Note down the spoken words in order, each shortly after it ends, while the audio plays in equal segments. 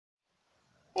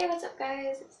Hey, what's up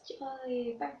guys? It's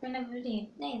Charlie back for another video.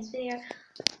 Today's video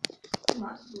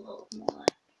might as well more like.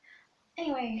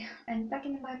 Anyway, I'm back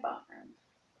in my bathroom.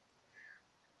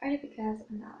 Only because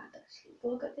I'm not allowed to actually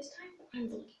vlog at this time, but I'm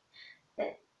vlogging.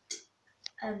 But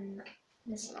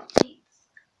this is not things.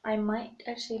 I might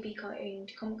actually be going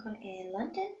to Comic Con in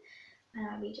London, and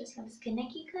I'll be just as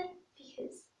Kaneki Kun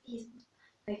because he's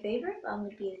my favourite, but I'm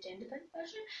gonna be the gender bent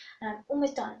version. And I'm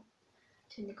almost done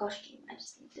doing the costume. I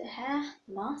just need the hair,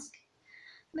 the mask,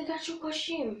 and the actual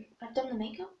costume. I've done the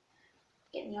makeup.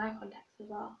 Getting the eye contacts as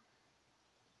well.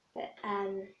 But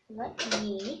let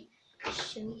me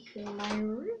show you my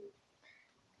room.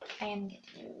 I am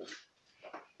getting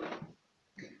a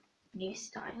new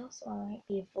style, so I might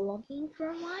be vlogging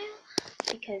for a while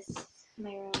because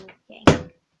my room is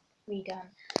getting redone.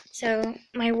 So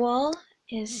my wall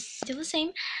is still the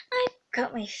same. I've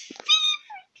got my favorite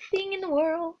thing in the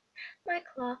world, my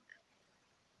clock.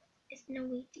 It's no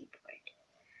Ouija board.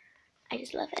 I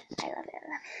just love it. I love it. I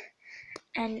love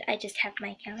it. And I just have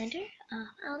my calendar.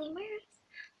 Ali Murs.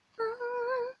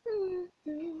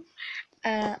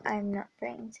 I'm not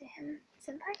praying to him,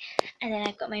 senpai. And then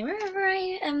I've got my room where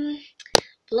I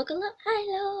vlog a lot.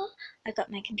 Hello. I've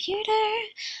got my computer.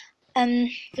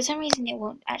 For some reason it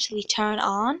won't actually turn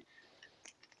on.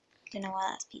 Don't know why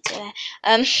that's pizza there.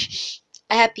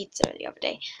 I had pizza the other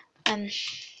day.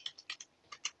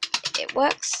 It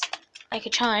works like a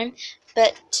charm,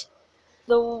 but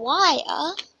the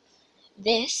wire,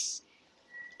 this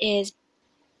is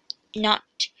not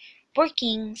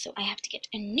working, so I have to get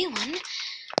a new one.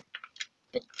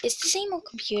 But it's the same old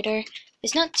computer.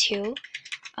 It's not two.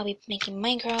 I'll be making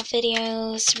Minecraft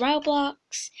videos,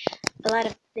 Roblox, a lot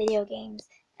of video games,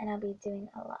 and I'll be doing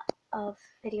a lot of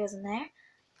videos in there.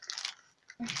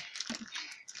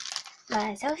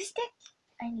 My selfie stick,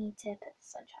 I need to put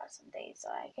this on charge someday so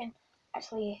I can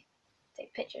actually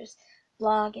take pictures,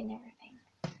 vlog, and everything.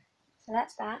 So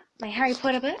that's that. My Harry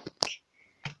Potter book,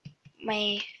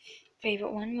 my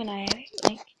favorite one when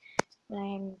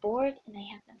I'm bored and I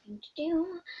have nothing to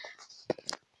do.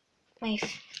 My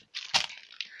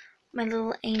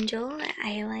little angel that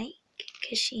I like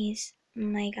because she's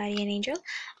my guardian angel.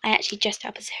 I actually dressed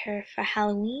up as her for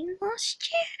Halloween last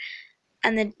year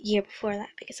and the year before that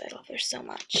because I love her so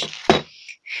much.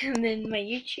 And then my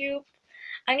YouTube.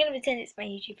 I'm gonna pretend it's my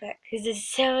YouTube clock because it's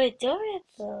so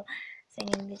adorable. So I'm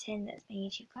gonna pretend that's my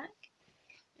YouTube clock.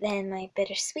 Then my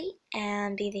bittersweet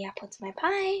and be the apple to my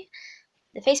pie.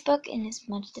 The Facebook and it's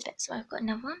much the best. So I've got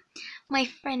another one. My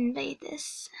friend made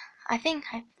this. I think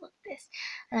I've looked this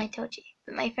and I told you,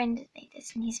 but my friend made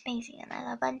this and he's amazing and I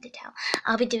love Undertale.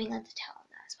 I'll be doing Undertale on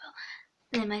that as well.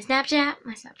 And then my Snapchat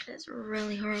is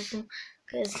really horrible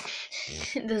because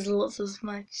there's lots of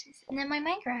smudges. And then my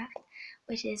Minecraft,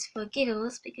 which is for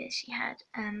giggles because she had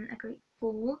a great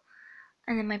fall.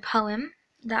 And then my poem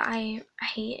that I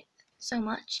hate so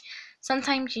much.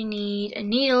 Sometimes you need a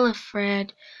needle of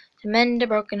thread to mend a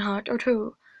broken heart or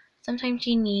two. Sometimes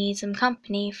you need some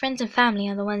company. Friends and family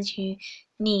are the ones you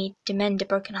need to mend a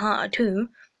broken heart or two.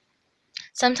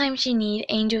 Sometimes you need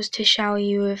angels to shower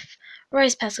you with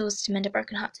rose petals to mend a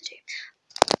broken heart or two.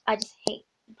 I just hate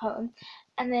the poem.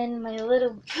 And then my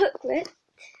little booklet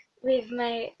with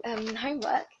my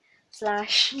homework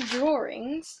 /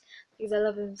 drawings because I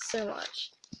love them so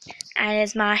much. And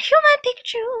it's my human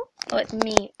Pikachu. Oh, it's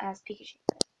me as Pikachu.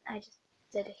 I just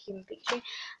did a human Pikachu.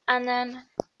 And then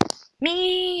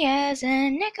me as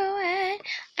an Echo, and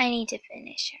I need to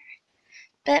finish her.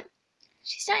 But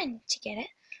she's starting to get it.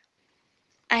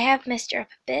 I have messed her up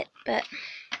a bit, but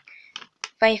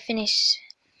if I finish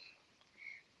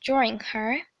drawing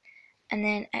her and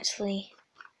then actually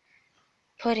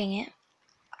putting it,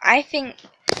 I think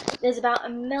there's about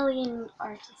 1 million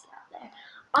artists out there.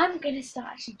 I'm gonna start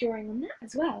actually drawing on that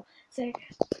as well. So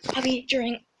I'll be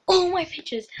drawing all my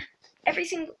pictures, every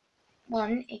single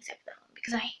one except that one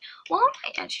because I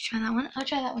might actually try that one. I'll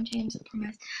try that one, James. I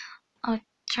promise. I'll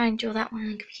try and draw that one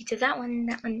on the computer. That one.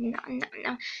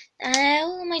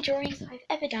 All my drawings I've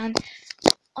ever done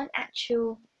on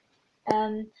actual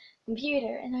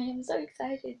computer, and I am so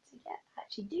excited to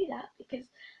actually do that because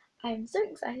I'm so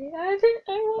excited. I don't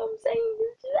know what I'm saying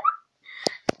to do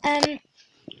that.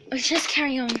 Let's just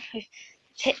carry on with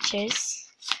pictures.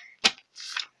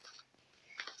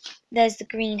 There's the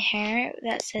green hair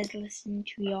that says listen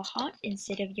to your heart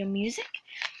instead of your music.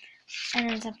 And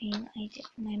then something I did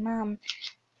for my mom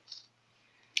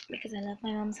because I love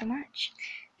my mom so much.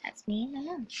 That's me and my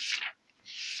mom.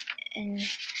 And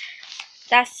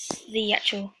that's the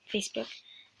actual Facebook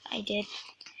I did.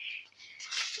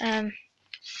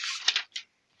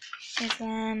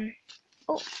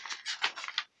 Oh,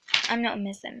 I'm not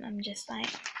miss them. I'm just like,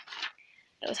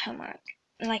 it was homework.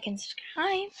 Like and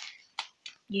subscribe.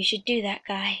 You should do that,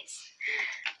 guys.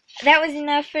 That was in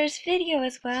our first video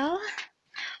as well.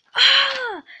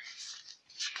 Ah!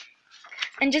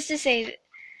 And just to say,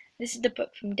 this is the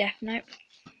book from Death Note.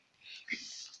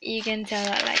 You can tell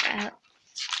that like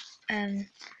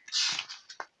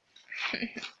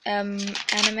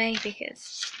anime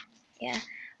because yeah.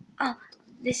 Oh,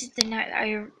 this is the note that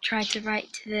I tried to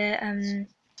write to the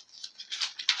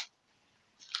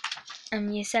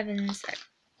year sevens,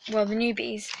 well, the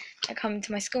newbies that come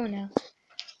to my school now.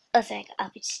 Also, I got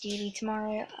Alphabet Studio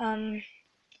tomorrow.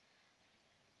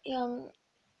 Yeah,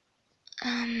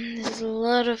 there's a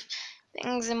lot of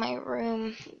things in my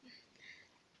room,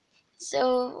 so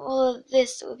all of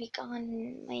this will be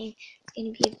gone. It's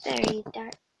gonna be a very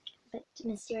dark but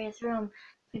mysterious room.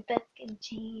 My bed's gonna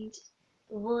change.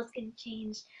 The wall's gonna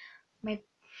change.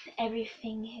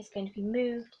 Everything is going to be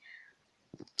moved.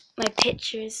 My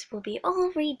pictures will be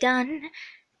all redone,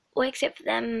 well, except for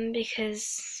them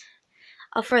because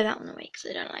I'll throw that one away because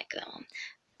I don't like that one.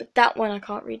 But that one I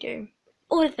can't redo.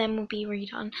 All of them will be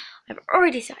redone. I've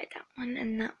already decided that one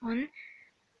and that one.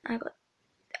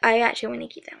 I actually want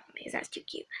to keep that one because that's too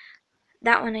cute.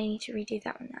 That one I need to redo.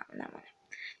 That one, that one, that one.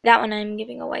 That one I'm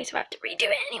giving away, so I have to redo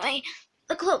it anyway.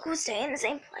 The clock will stay in the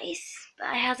same place, but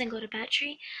it hasn't got a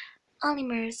battery.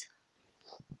 Olimers,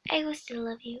 I will still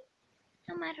love you.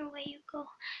 No matter where you go,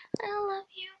 I love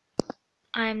you.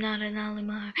 I'm not an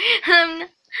Olimar. I'm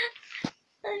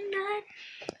not.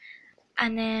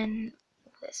 And then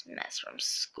this mess from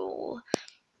school.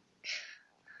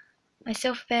 My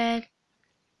sofa bed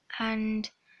and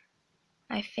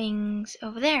my things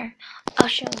over there. I'll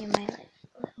show you my little.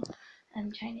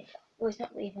 I'm trying to. Well, it's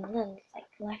not even little. It's like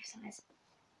life size.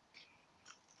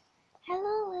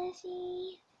 Hello,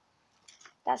 Lizzie.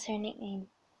 That's her nickname.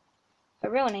 Her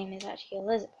real name is actually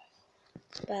Elizabeth.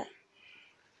 But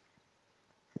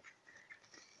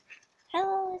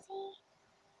hello, Lizzie.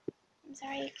 I'm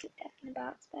sorry you keep death in the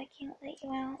box, but I can't let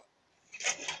you out.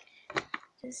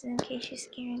 Just in case you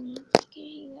scare me, because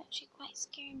you actually quite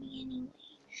scare me anyway.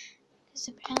 Because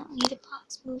apparently the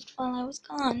box moved while I was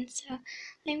gone, so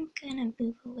I'm gonna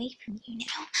move away from you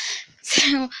now.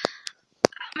 So,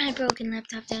 my broken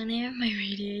laptop down there, my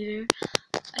radiator.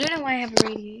 I don't know why I have a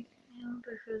radiator now,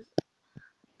 because,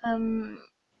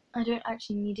 I don't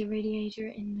actually need a radiator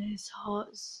in this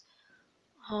hot,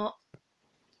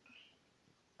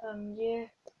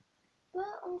 year. But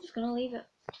I'm just gonna leave it.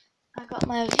 I got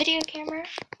my video camera,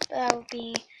 but I will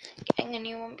be getting a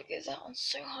new one because that one's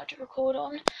so hard to record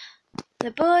on.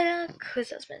 The border, because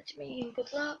that's meant to be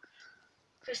good luck.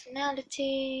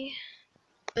 Personality,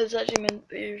 it's actually meant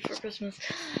to be for Christmas.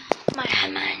 My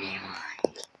new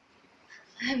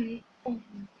one.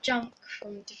 Junk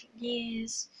from different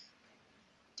years,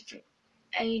 different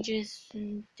ages,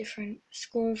 and different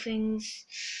school things.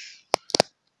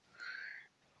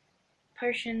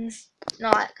 Potions,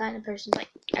 not that kind of potions, like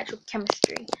actual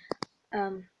chemistry.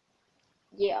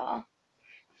 Yeah.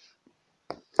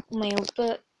 My old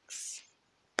books.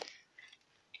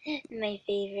 My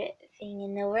favorite thing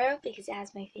in the world because it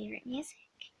has my favorite music.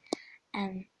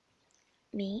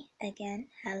 Me again.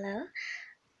 Hello.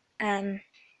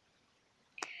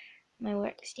 My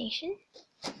workstation.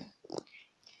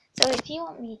 So if you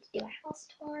want me to do a house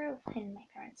tour when my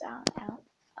parents are out,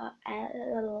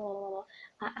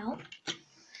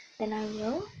 then I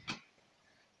will.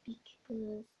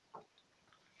 Because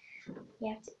you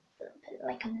have to put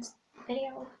like on this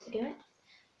video to do it.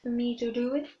 For me to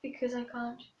do it because I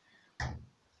can't.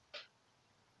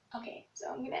 Okay,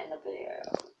 so I'm gonna end the video.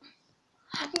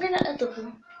 I'm gonna end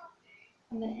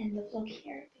the vlog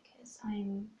here because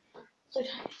I'm so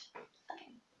tired.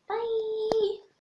 Okay, bye!